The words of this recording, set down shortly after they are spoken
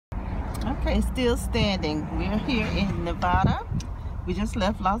Okay, still standing. We're here in Nevada. We just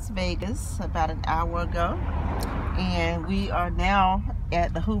left Las Vegas about an hour ago, and we are now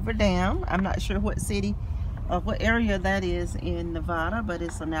at the Hoover Dam. I'm not sure what city or what area that is in Nevada, but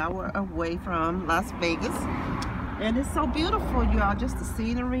it's an hour away from Las Vegas. And it's so beautiful, y'all. Just the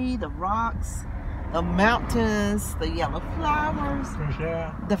scenery, the rocks, the mountains, the yellow flowers,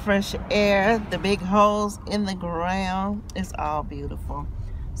 the fresh air, the big holes in the ground. It's all beautiful.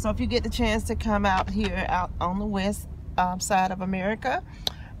 So if you get the chance to come out here, out on the west side of America,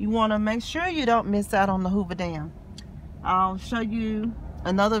 you want to make sure you don't miss out on the Hoover Dam. I'll show you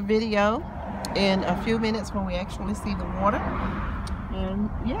another video in a few minutes when we actually see the water. And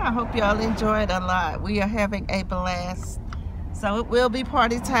yeah, I hope y'all enjoy it a lot. We are having a blast. So it will be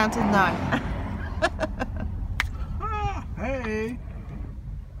party time tonight.